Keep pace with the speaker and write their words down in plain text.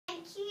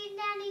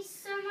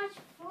much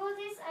for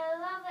this. I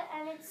love it,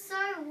 and it's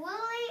so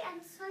woolly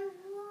and so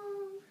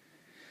warm.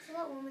 It's a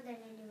lot warmer than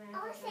anywhere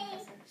else,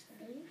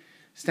 actually.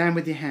 Stand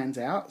with your hands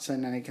out so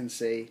Nanny can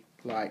see,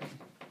 like,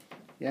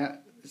 yeah,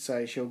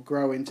 so she'll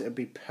grow into, it'll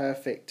be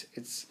perfect.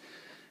 It's,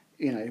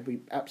 you know, it'll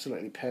be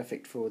absolutely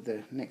perfect for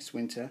the next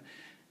winter.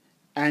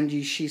 And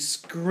she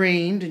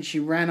screamed and she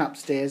ran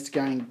upstairs to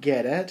go and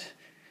get it,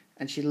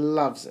 and she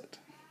loves it.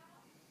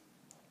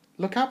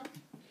 Look up.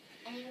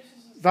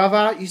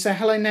 Vava, you say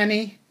hello,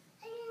 Nanny.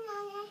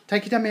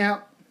 Take your dummy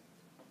out.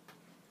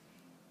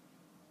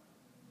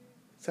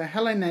 Say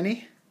hello,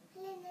 Nanny.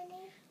 Hello,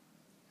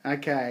 Nanny.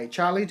 Okay,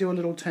 Charlie, do a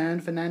little turn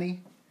for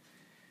Nanny.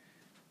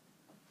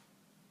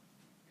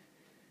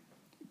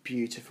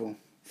 Beautiful.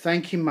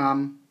 Thank you,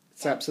 Mum.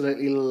 It's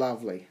absolutely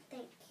lovely.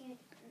 Thank you,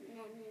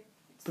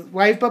 Nanny.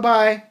 Wave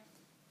bye-bye.